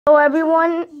Hello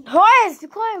everyone, Horace,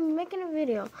 I'm making a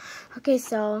video. Okay,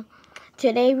 so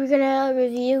today we're gonna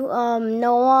review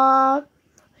Noah,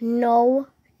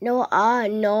 I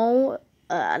don't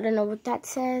know what that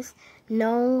says.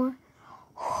 No,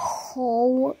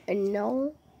 ho, and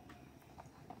no.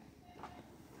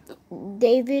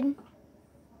 David,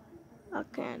 I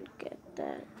can't get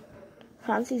that.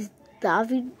 Francis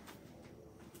David.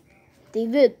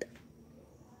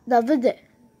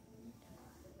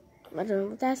 I don't know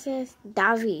what that says.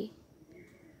 Davi.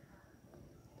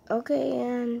 Okay,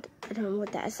 and I don't know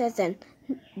what that says. And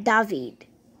David.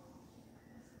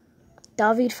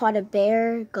 David fought a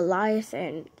bear, Goliath,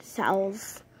 and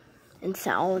Saul's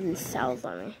army.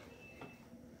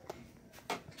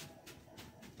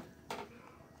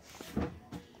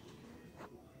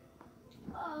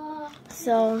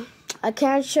 So I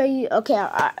can't show you. Okay,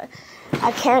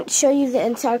 I can't show you the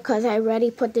inside because I already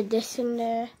put the disc in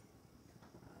there.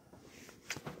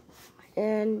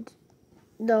 And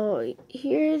though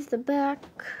here's the back.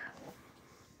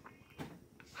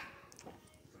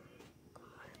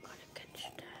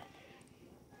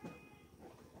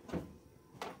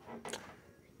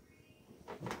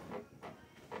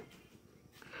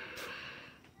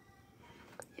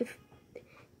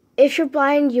 If you're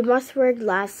blind, you must wear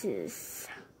glasses.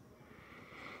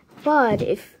 But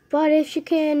if you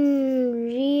can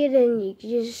read, and you can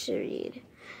just read.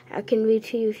 I can read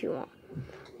to you if you want.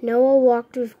 Noah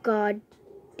walked with God.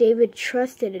 David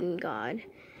trusted in God.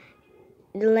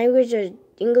 The language are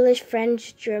English,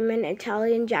 French, German,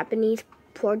 Italian, Japanese,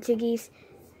 Portuguese,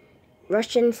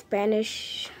 Russian,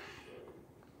 Spanish.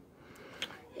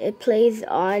 It plays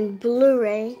on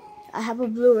Blu-ray. I have a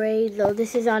Blu-ray, though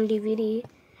this is on DVD.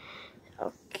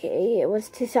 Okay, it was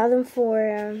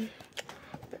 2004,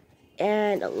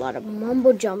 and a lot of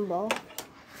mumbo jumbo.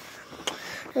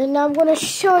 And now I'm gonna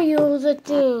show you the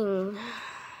thing.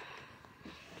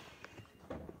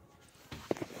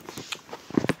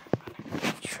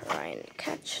 Try and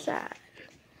catch that.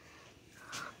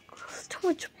 It's too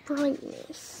much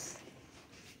brightness.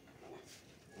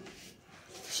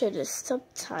 Should have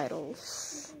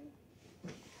subtitles.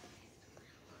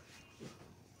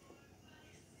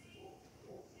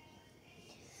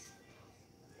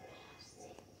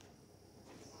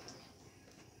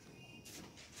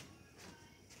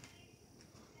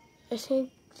 I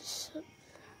think,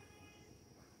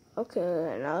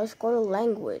 okay, now let's go to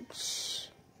language.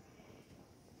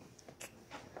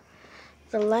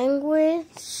 The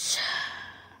language,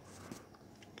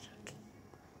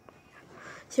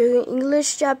 so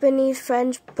English, Japanese,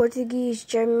 French, Portuguese,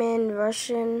 German,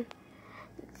 Russian,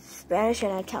 Spanish,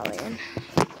 and Italian.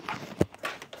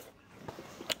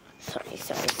 Sorry.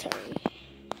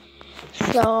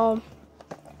 So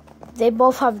they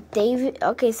both have David.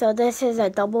 Okay, so this is a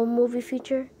double movie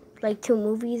feature, like 2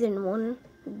 movies in one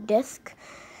disc.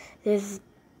 There's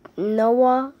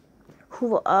Noah,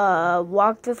 who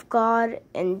walked with God,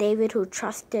 and David, who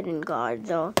trusted in God.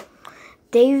 So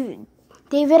David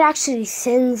actually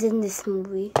sins in this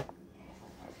movie,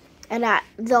 and I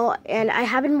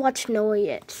haven't watched Noah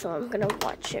yet, so I'm gonna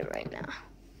watch it right now.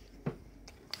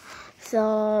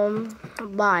 So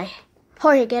bye.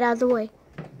 Jorge, get out of the way.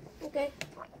 Okay.